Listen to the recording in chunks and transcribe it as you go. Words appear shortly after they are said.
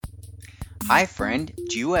Hi, friend.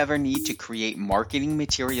 Do you ever need to create marketing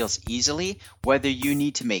materials easily? Whether you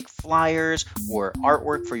need to make flyers or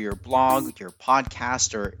artwork for your blog, your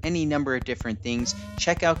podcast, or any number of different things,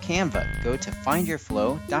 check out Canva. Go to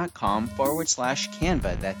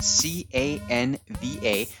findyourflow.com/Canva. That's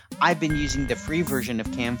CANVA. I've been using the free version of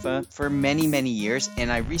Canva for many, many years,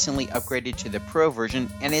 and I recently upgraded to the pro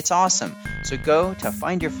version, and it's awesome. So go to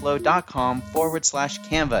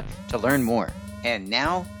findyourflow.com/Canva to learn more. And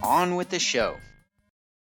now, on with the show.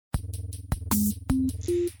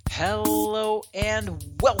 Hello and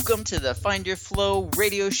welcome to the Find Your Flow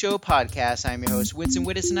radio show podcast. I'm your host, Winston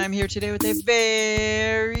Wittes, and I'm here today with a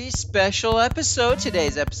very special episode.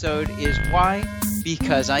 Today's episode is Why?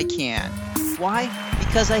 Because I Can. Why?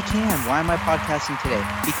 Because I can. Why am I podcasting today?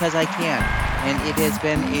 Because I can. And it has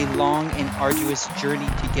been a long and arduous journey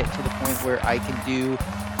to get to the point where I can do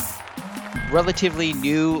relatively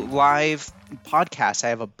new live podcasts. I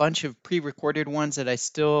have a bunch of pre-recorded ones that I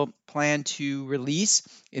still plan to release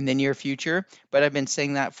in the near future, but I've been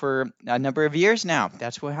saying that for a number of years now.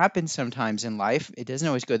 That's what happens sometimes in life. It doesn't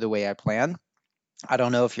always go the way I plan. I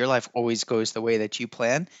don't know if your life always goes the way that you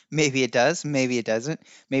plan. Maybe it does, maybe it doesn't.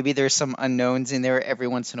 Maybe there's some unknowns in there every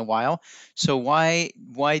once in a while. So why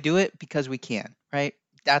do it? Because we can, right?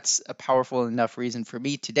 That's a powerful enough reason for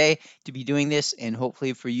me today to be doing this and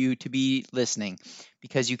hopefully for you to be listening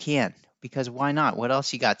because you can. Because why not? What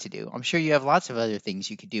else you got to do? I'm sure you have lots of other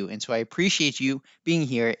things you could do. And so I appreciate you being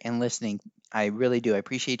here and listening. I really do. I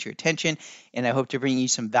appreciate your attention and I hope to bring you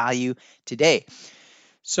some value today.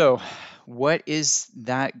 So, what is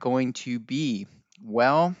that going to be?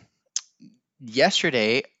 Well,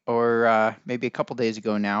 yesterday, or maybe a couple days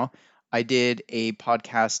ago now, I did a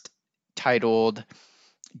podcast titled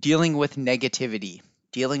Dealing with Negativity.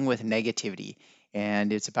 Dealing with Negativity.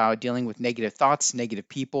 And it's about dealing with negative thoughts, negative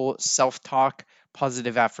people, self talk,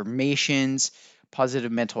 positive affirmations,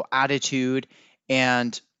 positive mental attitude.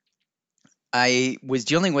 And I was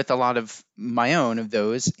dealing with a lot of my own of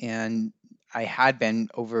those, and I had been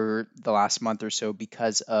over the last month or so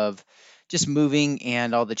because of just moving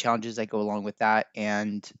and all the challenges that go along with that,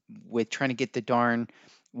 and with trying to get the darn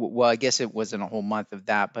well, I guess it wasn't a whole month of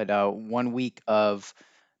that, but 1 week of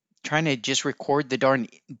trying to just record the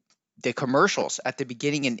commercials at the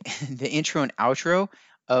beginning and the intro and outro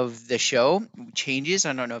of the show changes.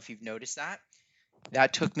 I don't know if you've noticed that.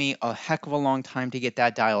 That took me a heck of a long time to get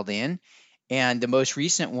that dialed in. And the most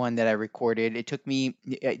recent one that I recorded, it took me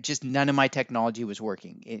just none of my technology was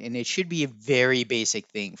working. And it should be a very basic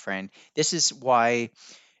thing, friend. This is why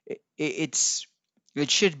it's it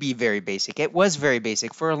should be very basic. It was very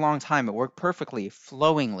basic for a long time. It worked perfectly,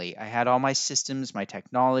 flowingly. I had all my systems, my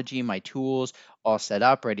technology, my tools all set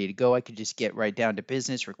up, ready to go. I could just get right down to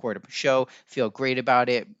business, record a show, feel great about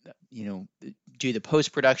it, you know, do the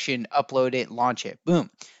post production, upload it, launch it. Boom.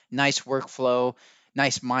 Nice workflow,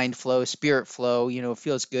 nice mind flow, spirit flow. It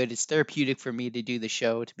feels good. It's therapeutic for me to do the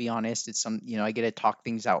show, to be honest. It's I get to talk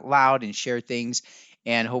things out loud and share things,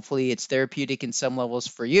 and hopefully it's therapeutic in some levels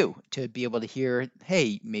for you to be able to hear,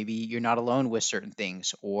 hey, maybe you're not alone with certain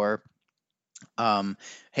things, or um,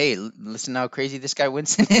 hey, listen how crazy this guy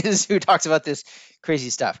Winston is who talks about this crazy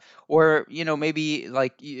stuff. Or, maybe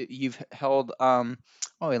like you've held, oh,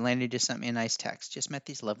 Atlanta just sent me a nice text. Just met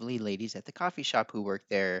these lovely ladies at the coffee shop who work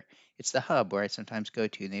there. It's the hub where I sometimes go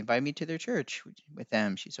to. They invite me to their church with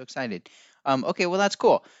them. She's so excited. Okay, well, that's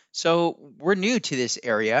cool. So we're new to this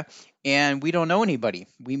area and we don't know anybody.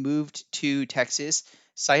 We moved to Texas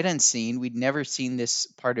sight unseen. We'd never seen this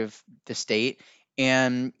part of the state,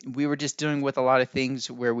 and we were just dealing with a lot of things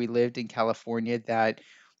where we lived in California that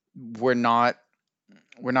were not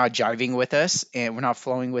were not jiving with us and were not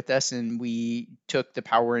flowing with us, and we took the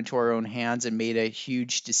power into our own hands and made a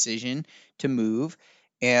huge decision to move.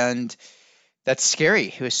 And that's scary.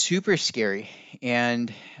 It was super scary,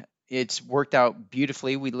 and it's worked out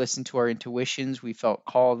beautifully. We listened to our intuitions. We felt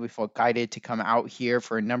called. We felt guided to come out here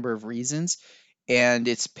for a number of reasons. And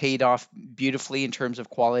it's paid off beautifully in terms of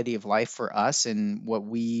quality of life for us and what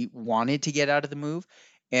we wanted to get out of the move.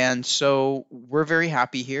 And so we're very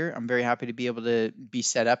happy here. I'm very happy to be able to be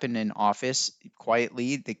set up in an office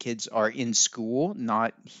quietly. The kids are in school,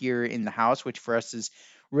 not here in the house, which for us is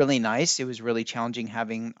really nice. It was really challenging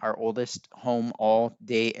having our oldest home all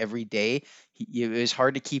day, every day. It was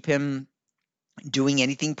hard to keep him doing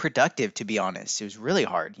anything productive, to be honest. It was really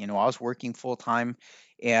hard. I was working full time,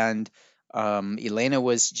 and Elena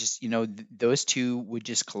was just, those two would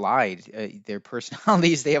just collide. Their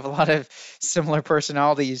personalities, they have a lot of similar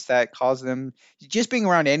personalities that cause them just being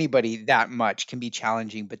around anybody that much can be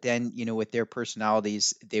challenging. But then, with their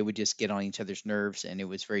personalities, they would just get on each other's nerves, and it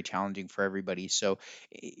was very challenging for everybody. So,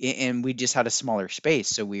 and we just had a smaller space.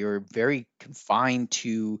 So we were very confined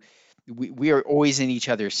to, we are always in each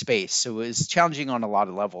other's space. So it was challenging on a lot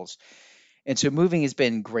of levels. And so moving has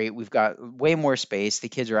been great. We've got way more space. The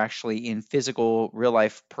kids are actually in physical, real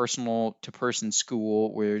life, personal to person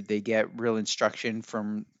school where they get real instruction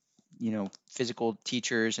from, physical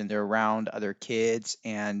teachers, and they're around other kids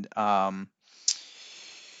and all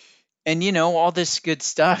this good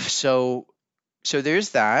stuff. So there's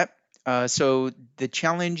that. So the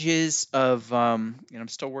challenges of, I'm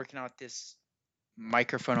still working out this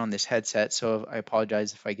microphone on this headset, so I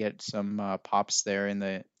apologize if I get some pops there in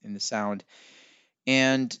the sound.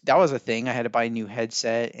 And that was a thing. I had to buy a new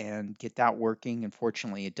headset and get that working.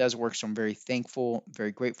 Unfortunately, it does work. So I'm very thankful,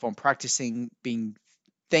 very grateful. I'm practicing being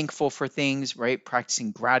thankful for things, right?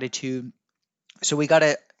 Practicing gratitude. So we got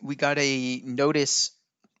a notice,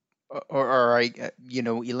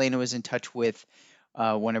 Elena was in touch with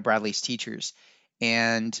one of Bradley's teachers,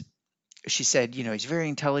 and she said, he's very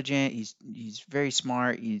intelligent, he's very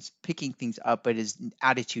smart, he's picking things up, but his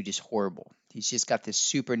attitude is horrible. He's just got this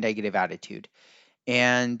super negative attitude,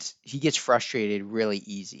 and he gets frustrated really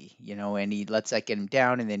easy, and he lets that get him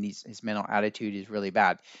down, and then his mental attitude is really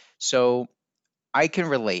bad. So I can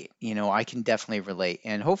relate, I can definitely relate.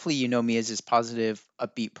 And hopefully, me as this positive,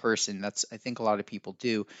 upbeat person. That's, I think a lot of people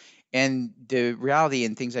do. And the reality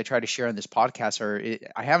and things I try to share on this podcast are,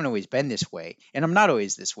 I haven't always been this way, and I'm not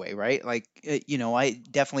always this way, right? Like, I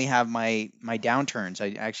definitely have my downturns.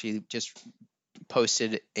 I actually just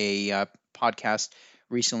posted a podcast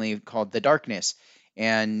recently called The Darkness.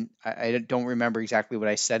 And I don't remember exactly what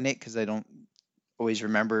I said in it because I don't always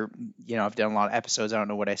remember. I've done a lot of episodes. I don't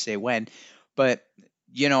know what I say when, but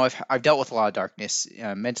I've dealt with a lot of darkness,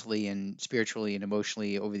 mentally and spiritually and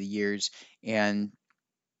emotionally over the years. And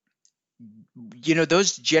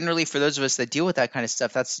those generally, for those of us that deal with that kind of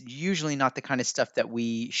stuff, that's usually not the kind of stuff that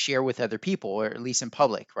we share with other people, or at least in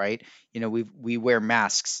public, right? We wear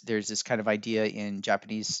masks. There's this kind of idea in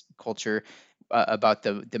Japanese culture about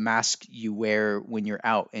the mask you wear when you're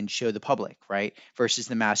out and show the public, right? Versus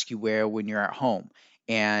the mask you wear when you're at home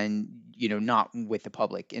and not with the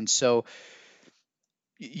public. And so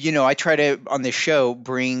I try to, on this show,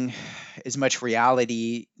 bring as much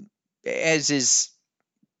reality as is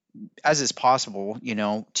possible,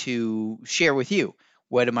 to share with you.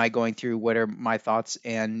 What am I going through? What are my thoughts?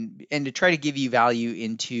 And to try to give you value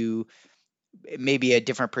into maybe a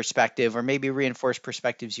different perspective, or maybe reinforce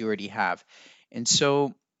perspectives you already have. And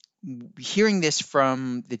so hearing this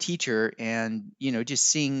from the teacher, and just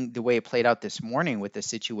seeing the way it played out this morning with the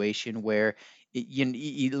situation where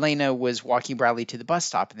Elena was walking Bradley to the bus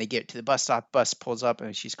stop, and they get to the bus stop, bus pulls up,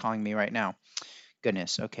 and she's calling me right now.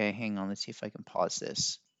 Goodness. Okay, hang on. Let's see if I can pause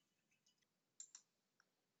this.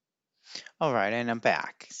 All right, and I'm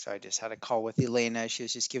back. So I just had a call with Elena. She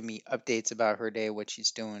was just giving me updates about her day, what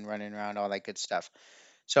she's doing, running around, all that good stuff.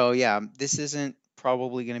 So yeah, this isn't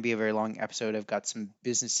probably going to be a very long episode. I've got some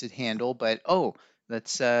business to handle, but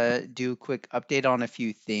let's do a quick update on a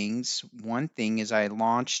few things. One thing is I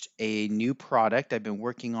launched a new product I've been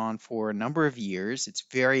working on for a number of years. It's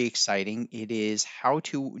very exciting. It is how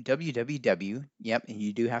to www. Yep, and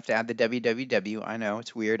you do have to add the www. I know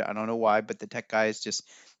it's weird. I don't know why, but the tech guys just,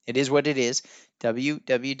 it is what it is.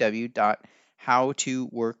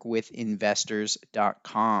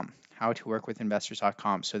 www.howtoworkwithinvestors.com.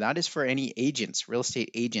 Howtoworkwithinvestors.com. So that is for any agents, real estate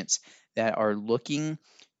agents that are looking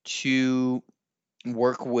to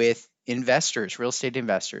work with investors, real estate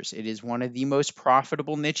investors. It is one of the most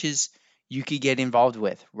profitable niches you could get involved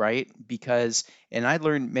with, right? Because, and I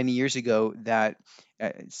learned many years ago that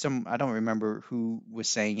I don't remember who was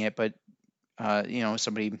saying it, but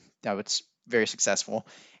somebody that was very successful,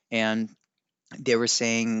 and they were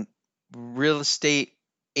saying real estate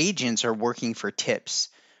agents are working for tips.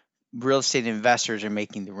 Real estate investors are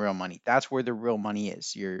making the real money. That's where the real money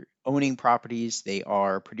is. You're owning properties, they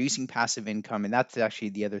are producing passive income. And that's actually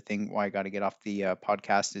the other thing why I got to get off the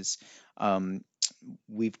podcast is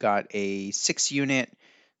we've got a 6 unit,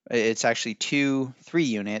 it's actually 3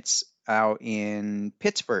 units out in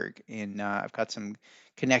Pittsburgh. And I've got some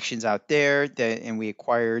connections out there and we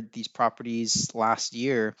acquired these properties last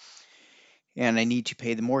year, and I need to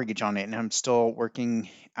pay the mortgage on it. And I'm still working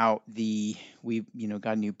out we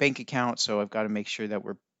got a new bank account, so I've got to make sure that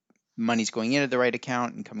money's going into the right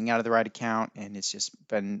account and coming out of the right account. And it's just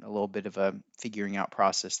been a little bit of a figuring out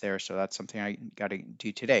process there. So that's something I got to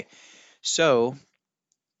do today. So,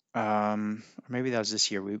 or maybe that was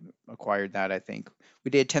this year we acquired that, I think. We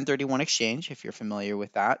did 1031 exchange, if you're familiar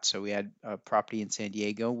with that. So we had a property in San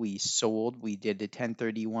Diego. We sold, we did a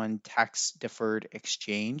 1031 tax deferred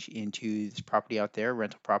exchange into this property out there,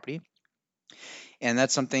 rental property. And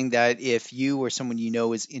that's something that if you or someone you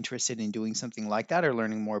know is interested in doing something like that or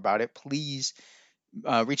learning more about it, please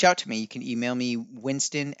reach out to me. You can email me,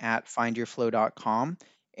 winston@findyourflow.com.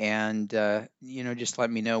 And, just let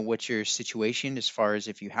me know what's your situation as far as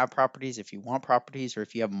if you have properties, if you want properties, or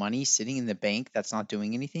if you have money sitting in the bank that's not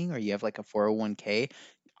doing anything, or you have like a 401k.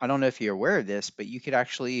 I don't know if you're aware of this, but you could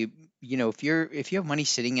actually, if you have money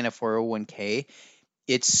sitting in a 401k,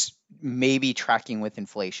 it's maybe tracking with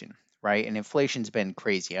inflation, right? And inflation's been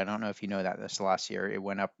crazy. I don't know if you know that this last year it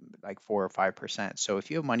went up like 4 or 5%. So if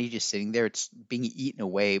you have money just sitting there, it's being eaten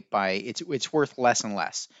away by it's worth less and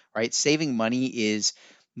less, right? Saving money is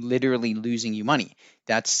literally losing you money.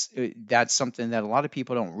 That's something that a lot of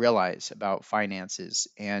people don't realize about finances.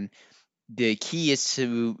 And the key is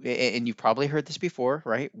to, and you've probably heard this before,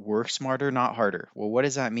 right? Work smarter, not harder. Well, what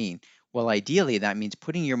does that mean? Well, ideally, that means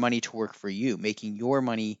putting your money to work for you, making your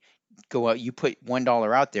money go out. You put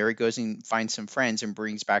 $1 out there, it goes and finds some friends and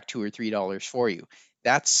brings back $2 or $3 for you.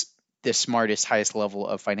 That's the smartest, highest level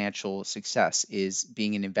of financial success is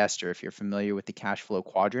being an investor. If you're familiar with the cash flow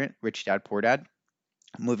quadrant, Rich Dad Poor Dad,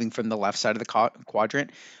 moving from the left side of the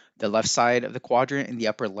quadrant. The left side of the quadrant in the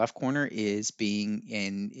upper left corner is being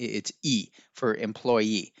in it's E for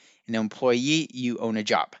employee. An employee, you own a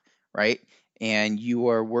job, right? And you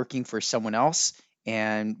are working for someone else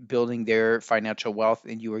and building their financial wealth,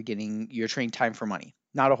 and you're trading time for money.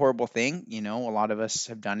 Not a horrible thing, a lot of us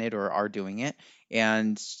have done it or are doing it.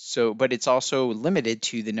 And so, but it's also limited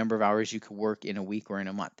to the number of hours you could work in a week or in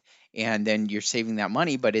a month, and then you're saving that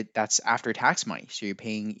money, but that's after tax money, so you're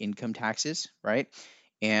paying income taxes, right?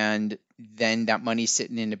 And then that money's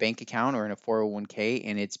sitting in a bank account or in a 401k,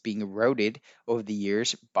 and it's being eroded over the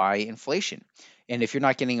years by inflation. And if you're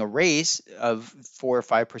not getting a raise of 4 or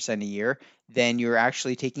 5% a year, then you're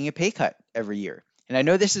actually taking a pay cut every year. And I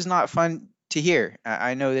know this is not fun to hear.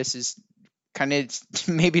 I know this is kind of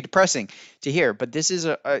maybe depressing to hear, but this is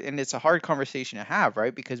and it's a hard conversation to have,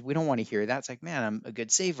 right? Because we don't want to hear that. It's like, man, I'm a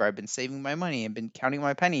good saver. I've been saving my money. I've been counting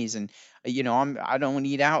my pennies, and I don't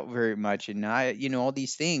eat out very much, and all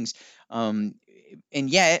these things. Um, and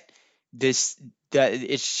yet this that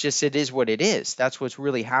it's just it is what it is. That's what's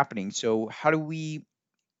really happening. So how do we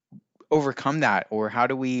overcome that, or how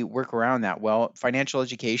do we work around that? Well, financial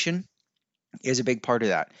education is a big part of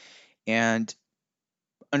that, and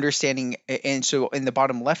understanding. And so in the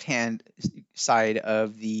bottom left hand side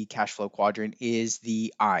of the cash flow quadrant is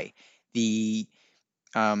the I, the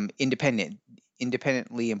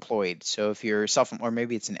independently employed. So if you're or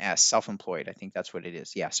maybe it's an S, self-employed, I think that's what it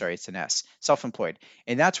is. Yeah, sorry, it's an S, self-employed.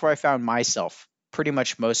 And that's where I found myself pretty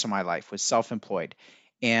much most of my life, was self-employed.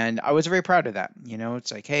 And I was very proud of that.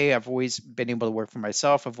 It's like, hey, I've always been able to work for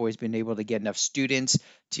myself. I've always been able to get enough students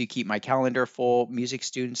to keep my calendar full, music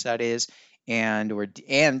students, that is, and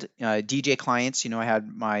DJ clients. I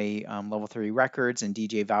had my Level 3 Records and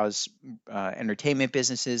DJ Vows entertainment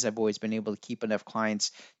businesses. I've always been able to keep enough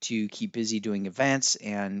clients to keep busy doing events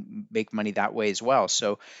and make money that way as well.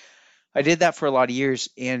 So I did that for a lot of years,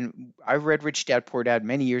 and I read Rich Dad Poor Dad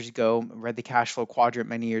many years ago. Read the Cash Flow Quadrant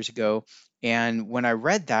many years ago, and when I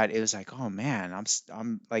read that, it was like, oh man,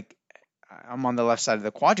 I'm like I'm on the left side of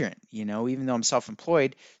the quadrant, even though I'm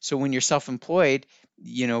self-employed. So when you're self-employed,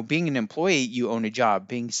 being an employee, you own a job.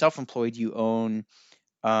 Being self-employed, you own,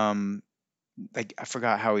 um, like I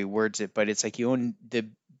forgot how he words it, but it's like you own the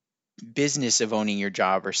business of owning your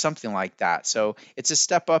job or something like that. So it's a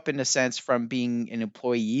step up in a sense from being an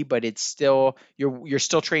employee, but it's still you're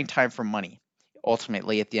still trading time for money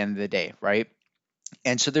ultimately at the end of the day, right?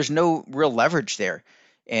 And so there's no real leverage there.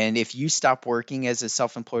 And if you stop working as a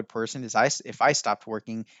self-employed person, if I stopped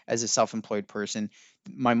working as a self-employed person,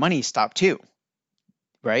 my money stopped too,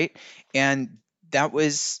 right? And that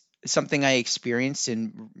was something I experienced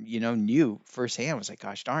and knew firsthand. I was like,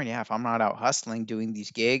 gosh darn, yeah, if I'm not out hustling, doing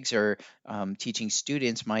these gigs or teaching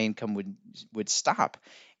students, my income would stop.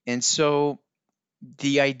 And so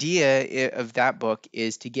the idea of that book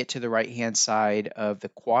is to get to the right hand side of the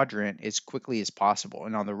quadrant as quickly as possible.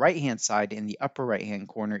 And on the right hand side, in the upper right hand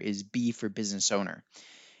corner, is B for business owner.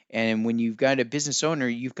 And when you've got a business owner,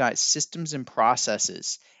 you've got systems and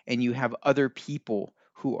processes, and you have other people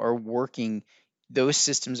who are working those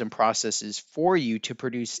systems and processes for you to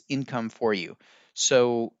produce income for you.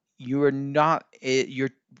 So you're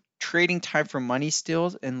trading time for money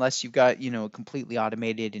still, unless you've got, completely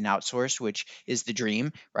automated and outsourced, which is the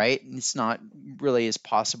dream, right? It's not really as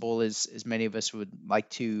possible as many of us would like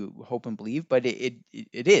to hope and believe, but it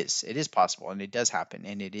is possible, and it does happen,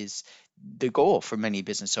 and it is the goal for many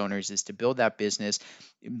business owners is to build that business,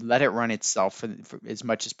 let it run itself for as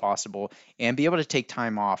much as possible, and be able to take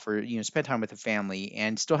time off, or spend time with the family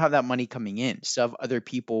and still have that money coming in, still have other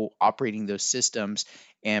people operating those systems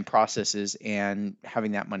and processes and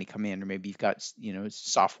having that money come in. Or maybe you've got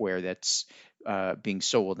software that's being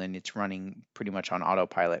sold and it's running pretty much on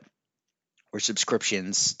autopilot, or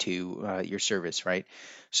subscriptions to your service, right?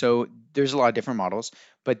 So there's a lot of different models,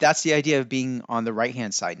 but that's the idea of being on the right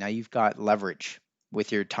hand side. Now you've got leverage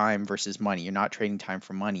with your time versus money. You're not trading time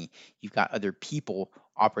for money. You've got other people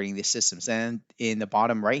operating the systems. And in the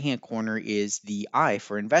bottom right hand corner is the I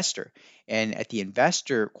for investor. And at the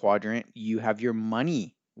investor quadrant, you have your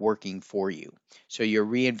money working for you. So you're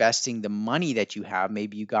reinvesting the money that you have.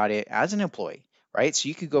 Maybe you got it as an employee, right? So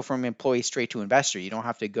you could go from employee straight to investor. You don't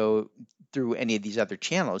have to go through any of these other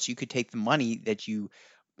channels. You could take the money that you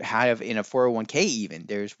have in a 401k, even.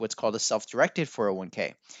 There's what's called a self-directed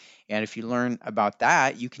 401k. And if you learn about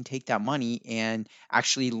that, you can take that money and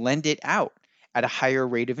actually lend it out at a higher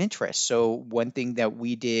rate of interest. So one thing that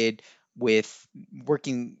we did with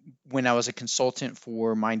working when I was a consultant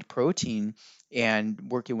for Mind Protein and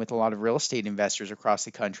working with a lot of real estate investors across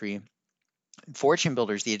the country, Fortune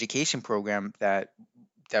Builders, the education program that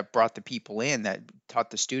brought the people in, that taught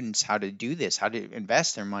the students how to do this, how to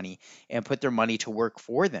invest their money and put their money to work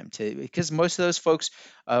for them. Because most of those folks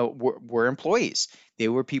were employees. They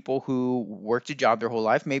were people who worked a job their whole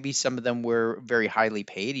life. Maybe some of them were very highly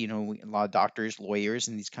paid. A lot of doctors, lawyers,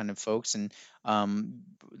 and these kind of folks, and a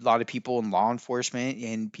lot of people in law enforcement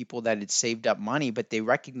and people that had saved up money, but they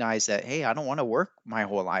recognized that, hey, I don't want to work my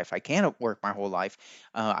whole life. I can't work my whole life.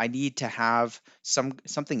 I need to have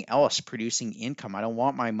something else producing income. I don't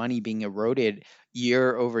want my money being eroded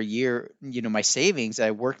year over year. My savings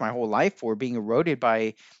I worked my whole life for being eroded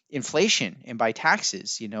by inflation and by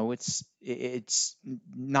taxes. It's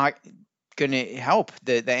not going to help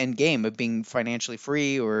the end game of being financially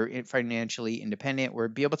free or financially independent, or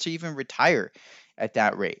be able to even retire at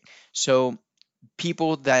that rate. So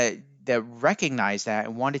people that recognize that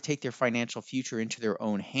and want to take their financial future into their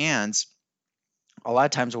own hands, a lot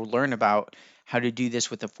of times will learn about how to do this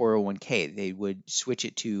with a 401k. They would switch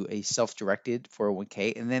it to a self-directed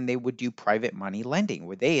 401k, and then they would do private money lending,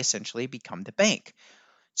 where they essentially become the bank.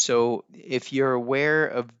 So if you're aware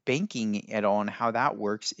of banking at all and how that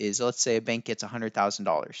works, is let's say a bank gets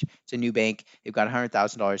 $100,000. It's a new bank. They've got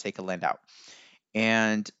 $100,000 they can lend out.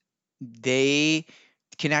 And they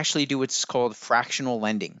can actually do what's called fractional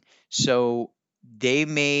lending. So they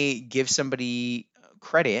may give somebody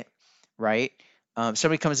credit, right?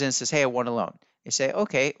 Somebody comes in and says, hey, I want a loan. They say,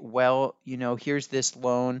 okay, well, here's this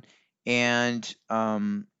loan. And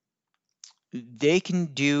they can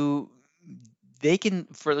do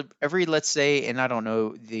for every, let's say, and I don't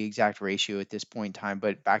know the exact ratio at this point in time,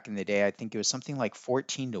 but back in the day, I think it was something like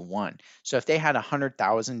 14 to 1. So if they had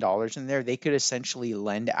 $100,000 in there, they could essentially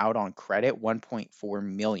lend out on credit 1.4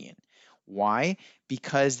 million. Why?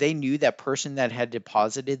 Because they knew that person that had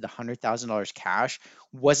deposited the $100,000 cash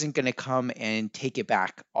wasn't going to come and take it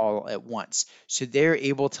back all at once. So they're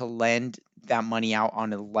able to lend that money out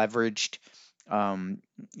on a leveraged,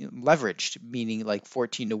 meaning like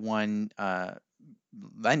 14 to 1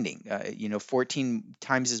 lending, 14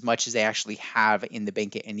 times as much as they actually have in the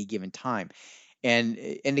bank at any given time. And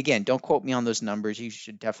again, don't quote me on those numbers. You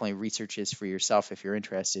should definitely research this for yourself if you're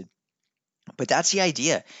interested. But that's the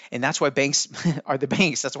idea. And that's why banks are the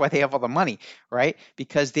banks. That's why they have all the money, right?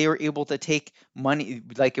 Because they are able to take money.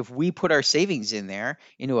 Like if we put our savings in there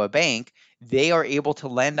into a bank, they are able to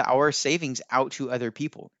lend our savings out to other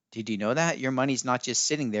people. Did you know that? Your money's not just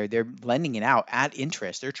sitting there. They're lending it out at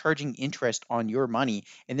interest. They're charging interest on your money,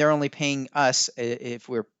 and they're only paying us, if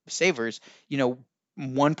we're savers,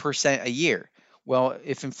 1% a year. Well,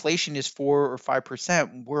 if inflation is 4 or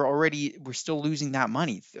 5%, we're still losing that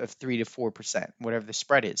money of 3 to 4%, whatever the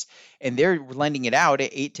spread is. And they're lending it out at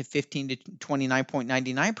 8 to 15 to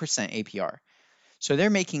 29.99% APR. So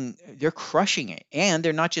they're crushing it. And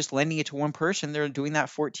they're not just lending it to one person, they're doing that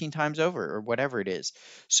 14 times over or whatever it is.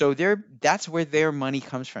 So that's where their money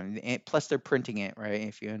comes from. And plus they're printing it, right?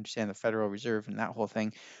 If you understand the Federal Reserve and that whole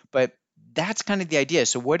thing. But that's kind of the idea.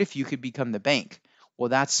 So what if you could become the bank? Well,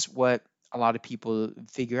 that's what a lot of people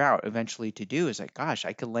figure out eventually to do is like, gosh,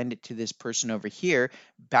 I could lend it to this person over here,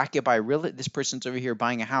 back it by real. This person's over here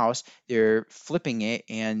buying a house, they're flipping it,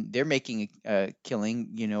 and they're making a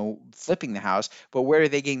killing, flipping the house. But where are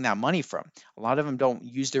they getting that money from? A lot of them don't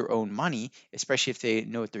use their own money, especially if they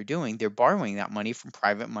know what they're doing. They're borrowing that money from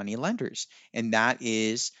private money lenders, and that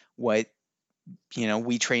is what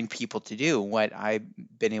we train people to do. What I've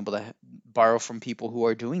been able to borrow from people who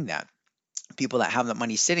are doing that, people that have that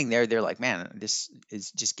money sitting there, they're like, man, this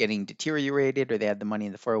is just getting deteriorated, or they had the money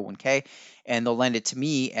in the 401k, and they'll lend it to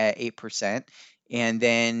me at 8%, and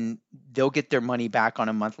then they'll get their money back on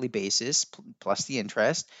a monthly basis plus the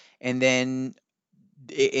interest. And then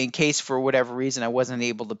in case for whatever reason I wasn't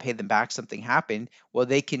able to pay them back, something happened, well,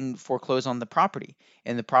 they can foreclose on the property,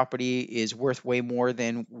 and the property is worth way more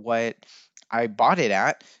than what I bought it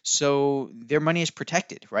at. So their money is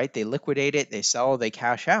protected, right? They liquidate it, they sell, they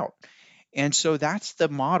cash out. And so that's the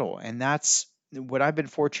model, and that's what I've been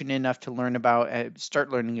fortunate enough to start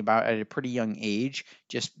learning about at a pretty young age,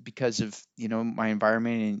 just because of my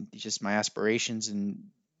environment and just my aspirations, and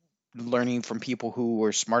learning from people who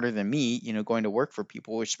were smarter than me. Going to work for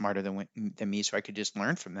people who were smarter than me, so I could just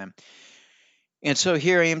learn from them. And so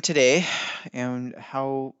here I am today, and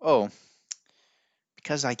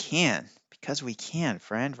because I can. Because we can,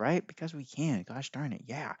 friend, right? Because we can. Gosh darn it.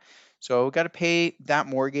 Yeah. So got to pay that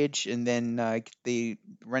mortgage, and then get the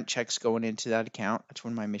rent checks going into that account. That's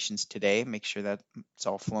one of my missions today. Make sure that it's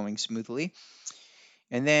all flowing smoothly.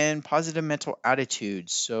 And then positive mental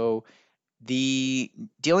attitudes. So the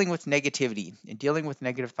dealing with negativity and dealing with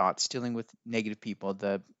negative thoughts, dealing with negative people.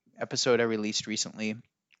 The episode I released recently,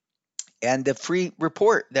 and the free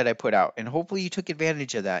report that I put out. And hopefully you took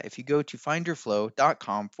advantage of that. If you go to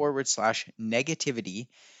finderflow.com/negativity,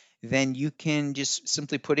 then you can just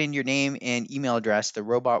simply put in your name and email address. The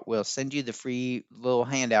robot will send you the free little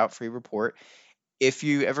handout, free report, if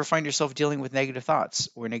you ever find yourself dealing with negative thoughts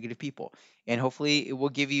or negative people. And hopefully it will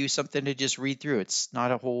give you something to just read through. It's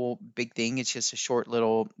not a whole big thing, it's just a short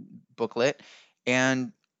little booklet.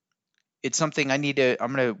 And it's something I'm going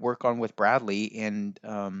to work on with Bradley. And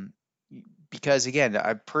because again,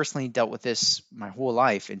 I personally dealt with this my whole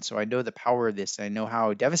life, and so I know the power of this. I know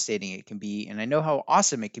how devastating it can be, and I know how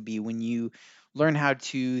awesome it can be when you learn how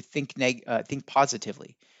to think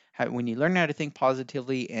positively. When you learn how to think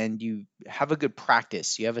positively and you have a good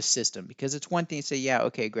practice, you have a system. Because it's one thing to say, yeah,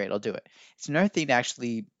 okay, great, I'll do it. It's another thing to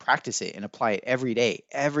actually practice it and apply it every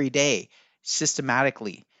day,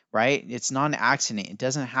 systematically, right? It's not an accident. It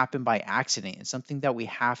doesn't happen by accident. It's something that we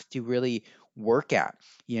have to really work at.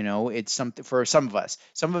 It's something for some of us.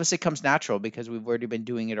 Some of us, it comes natural because we've already been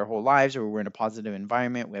doing it our whole lives, or we're in a positive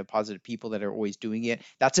environment. We have positive people that are always doing it.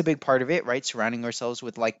 That's a big part of it, right? Surrounding ourselves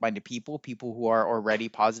with like-minded people who are already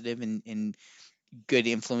positive and good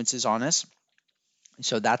influences on us.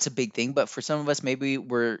 So that's a big thing. But for some of us, maybe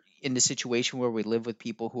we're in the situation where we live with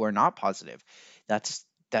people who are not positive. That's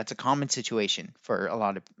a common situation for a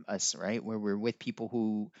lot of us, right? Where we're with people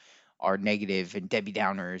who are negative and Debbie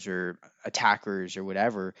Downers or attackers or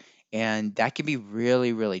whatever. And that can be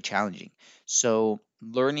really, really challenging. So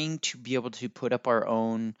learning to be able to put up our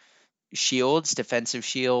own shields, defensive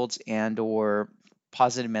shields, and or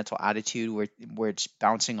positive mental attitude where it's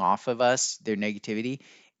bouncing off of us, their negativity,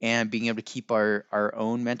 and being able to keep our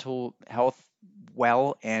own mental health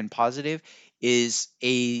well and positive is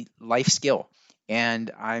a life skill. And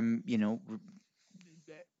I'm,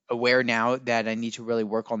 aware now that I need to really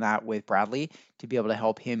work on that with Bradley to be able to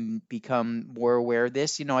help him become more aware of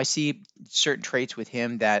this. I see certain traits with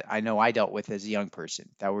him that I know I dealt with as a young person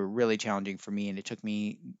that were really challenging for me, and it took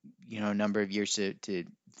me, a number of years to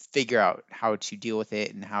figure out how to deal with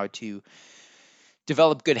it and how to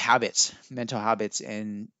develop good habits, mental habits,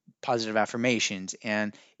 and positive affirmations.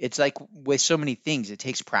 And it's like with so many things, it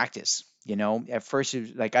takes practice. At first, it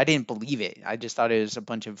was like I didn't believe it. I just thought it was a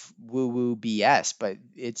bunch of woo woo BS, but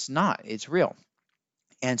it's not, it's real.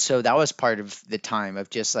 And so that was part of the time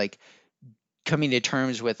of just like coming to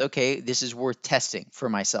terms with, okay, this is worth testing for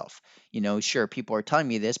myself. Sure, people are telling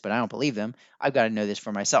me this, but I don't believe them. I've got to know this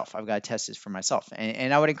for myself. I've got to test this for myself.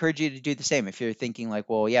 And I would encourage you to do the same. If you're thinking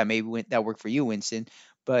like, well, yeah, maybe that worked for you, Winston,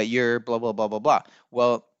 but you're blah, blah, blah, blah, blah.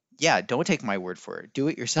 Well, yeah, don't take my word for it. Do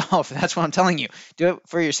it yourself. That's what I'm telling you. Do it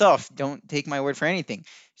for yourself. Don't take my word for anything.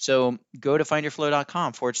 So go to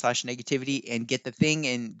finderflow.com/negativity and get the thing,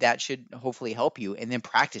 and that should hopefully help you. And then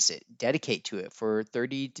practice it. Dedicate to it for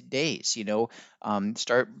 30 days.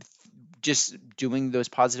 Start just doing those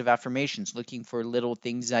positive affirmations, looking for little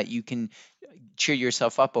things that you can cheer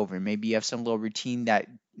yourself up over. Maybe you have some little routine that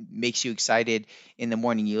makes you excited in the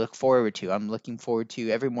morning, you look forward to. I'm looking forward to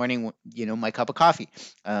every morning, my cup of coffee.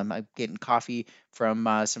 I'm getting coffee from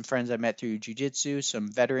some friends I met through jujitsu,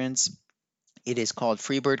 some veterans. It is called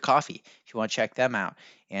Freebird Coffee. If you want to check them out,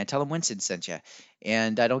 and tell them Winston sent you.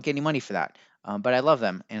 And I don't get any money for that, but I love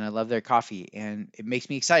them and I love their coffee, and it makes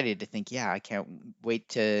me excited to think, yeah, I can't wait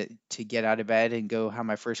to get out of bed and go have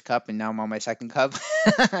my first cup, and now I'm on my second cup.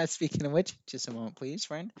 Speaking of which, just a moment, please,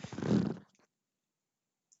 friend.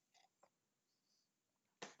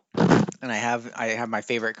 And I have my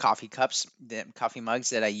favorite coffee cups, the coffee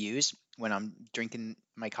mugs that I use when I'm drinking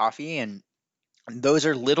my coffee, and those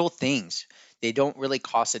are little things. They don't really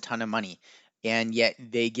cost a ton of money, and yet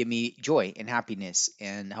they give me joy and happiness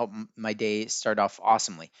and help my day start off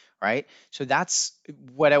awesomely, right? So that's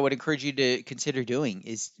what I would encourage you to consider doing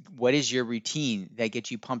is what is your routine that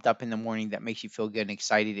gets you pumped up in the morning that makes you feel good and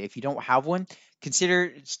excited? If you don't have one,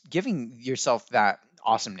 consider giving yourself that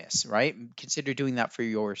awesomeness, right? Consider doing that for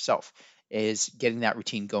yourself is getting that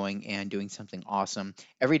routine going and doing something awesome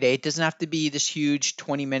every day. It doesn't have to be this huge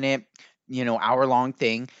 20-minute, hour long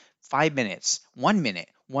thing. 5 minutes, 1 minute,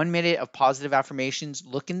 1 minute of positive affirmations.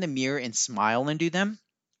 Look in the mirror and smile and do them.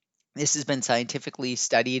 This has been scientifically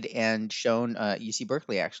studied and shown. UC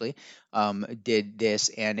Berkeley actually did this,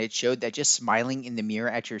 and it showed that just smiling in the mirror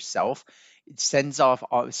at yourself, it sets off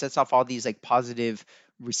all these like positive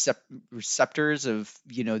recep- receptors of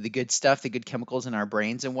the good stuff, the good chemicals in our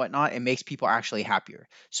brains and whatnot. It makes people actually happier.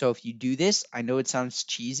 So if you do this, I know it sounds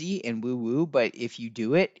cheesy and woo woo, but if you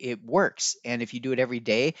do it, it works. And if you do it every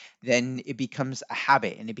day, then it becomes a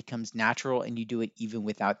habit and it becomes natural, and you do it even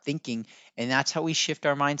without thinking, and that's how we shift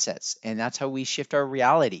our mindsets. And that's how we shift our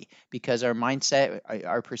reality, because our mindset,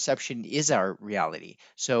 our perception is our reality.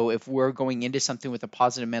 So if we're going into something with a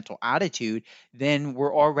positive mental attitude, then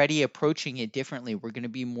we're already approaching it differently. We're going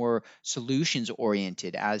to be more solutions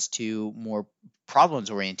oriented as to more problems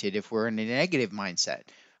oriented if we're in a negative mindset,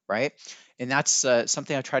 right? And that's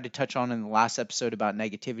something I tried to touch on in the last episode about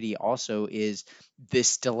negativity also, is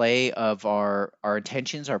this delay of our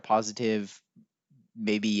intentions, our positive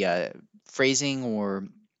maybe phrasing or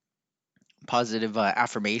positive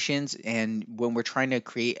affirmations, and when we're trying to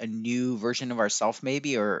create a new version of ourselves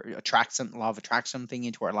maybe, or attract some law of attract something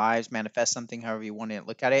into our lives, manifest something, however you want to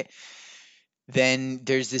look at it, then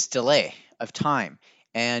there's this delay of time,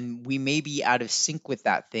 and we may be out of sync with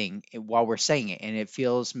that thing while we're saying it, and it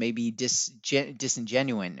feels maybe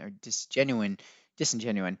disingenuine or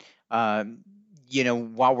disingenuine, um,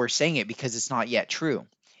 while we're saying it, because it's not yet true.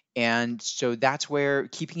 And so that's where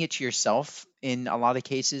keeping it to yourself in a lot of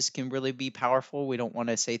cases can really be powerful. We don't want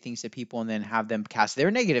to say things to people and then have them cast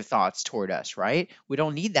their negative thoughts toward us, right? We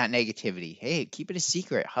don't need that negativity. Hey, keep it a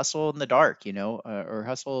secret. Hustle in the dark, or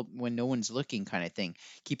hustle when no one's looking, kind of thing.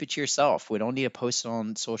 Keep it to yourself. We don't need to post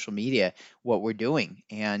on social media what we're doing.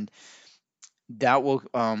 And that will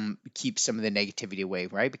keep some of the negativity away,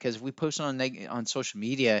 right? Because if we post on social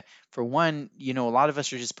media, for one, a lot of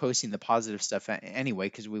us are just posting the positive stuff anyway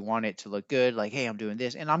because we want it to look good. Like, hey, I'm doing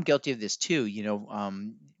this, and I'm guilty of this too.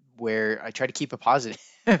 Where I try to keep it positive,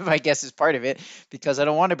 I guess is part of it, because I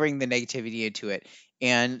don't want to bring the negativity into it,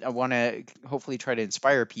 and I want to hopefully try to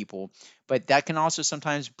inspire people. But that can also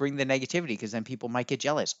sometimes bring the negativity, because then people might get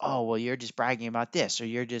jealous. Oh, well, you're just bragging about this, or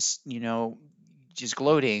you're just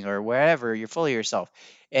gloating or wherever, you're full of yourself.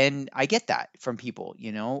 And I get that from people,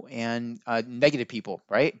 and negative people,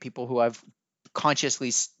 right? People who I've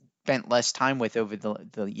consciously spent less time with over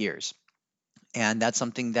the years. And that's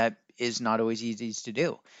something that is not always easy to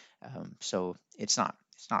do. So it's not,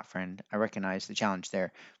 friend. I recognize the challenge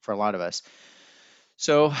there for a lot of us.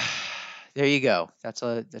 So there you go. That's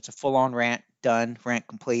a full on rant done, rant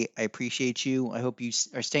complete. I appreciate you. I hope you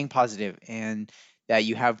are staying positive, and that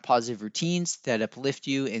you have positive routines that uplift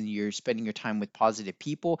you, and you're spending your time with positive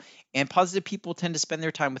people. And positive people tend to spend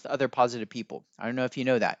their time with other positive people. I don't know if you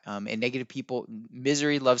know that. And negative people,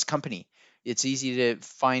 misery loves company. It's easy to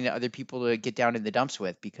find other people to get down in the dumps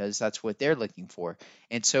with, because that's what they're looking for.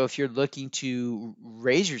 And so if you're looking to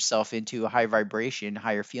raise yourself into a high vibration,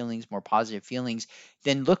 higher feelings, more positive feelings,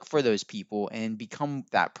 then look for those people and become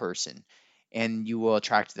that person, and you will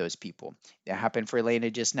attract those people. That happened for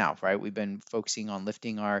Elena just now, right? We've been focusing on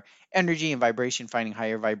lifting our energy and vibration, finding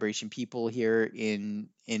higher vibration people here in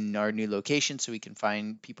our new location so we can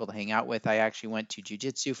find people to hang out with. I actually went to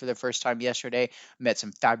jiu-jitsu for the first time yesterday, met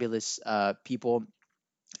some fabulous people.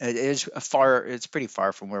 It's pretty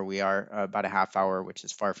far from where we are, about a half hour, which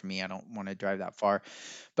is far for me. I don't want to drive that far,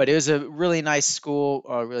 but it was a really nice school,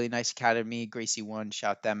 a really nice academy. Gracie One,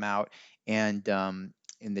 shout them out, and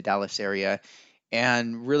in the Dallas area.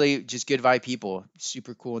 and really just good vibe people,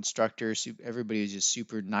 super cool instructors. Everybody was just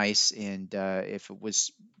super nice. And if it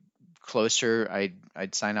was closer,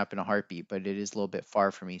 I'd sign up in a heartbeat, but it is a little bit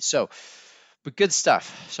far for me. So, but good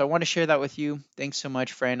stuff. So I want to share that with you. Thanks so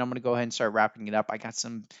much, friend. I'm going to go ahead and start wrapping it up. I got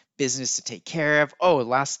some business to take care of. Oh,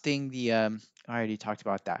 last thing, I already talked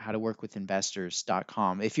about that, how to work with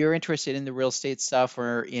investors.com. If you're interested in the real estate stuff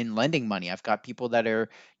or in lending money, I've got people that are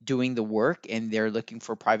doing the work and they're looking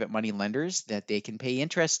for private money lenders that they can pay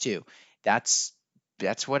interest to. That's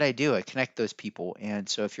that's what I do. I connect those people. And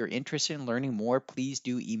so if you're interested in learning more, please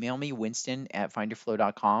do email me,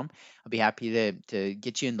 Winston@finderflow.com. I'll be happy to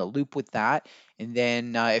get you in the loop with that. And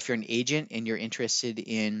then if you're an agent and you're interested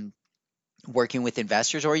in working with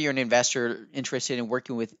investors, or you're an investor interested in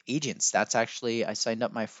working with agents, that's actually, I signed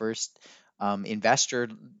up my first investor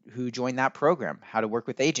who joined that program, how to work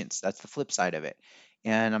with agents. That's the flip side of it.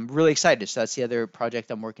 And I'm really excited. So that's the other project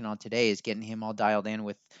I'm working on today, is getting him all dialed in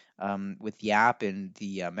with the app and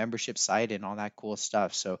the membership site and all that cool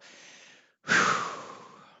stuff. So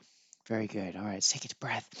very good. All right, let's take a deep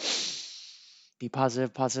breath. Be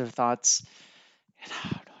positive, positive thoughts. And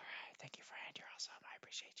out. All right. Thank you, friend. You're awesome. I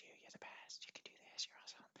appreciate you. You're the best. You can do this. You're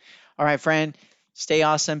awesome. All right, friend. Stay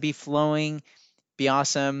awesome. Be flowing. Be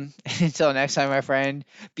awesome. Until next time, my friend,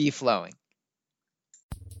 be flowing.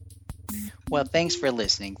 Well, thanks for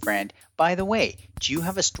listening, friend. By the way, do you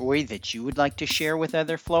have a story that you would like to share with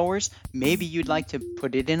other flowers? Maybe you'd like to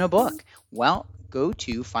put it in a book. Well, go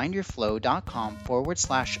to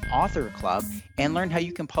findyourflow.com/author club and learn how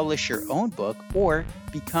you can publish your own book or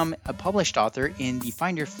become a published author in the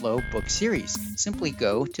Find Your Flow book series. Simply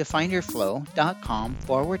go to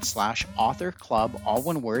findyourflow.com/author club, all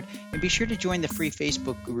one word, and be sure to join the free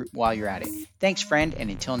Facebook group while you're at it. Thanks, friend, and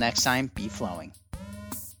until next time, be flowing.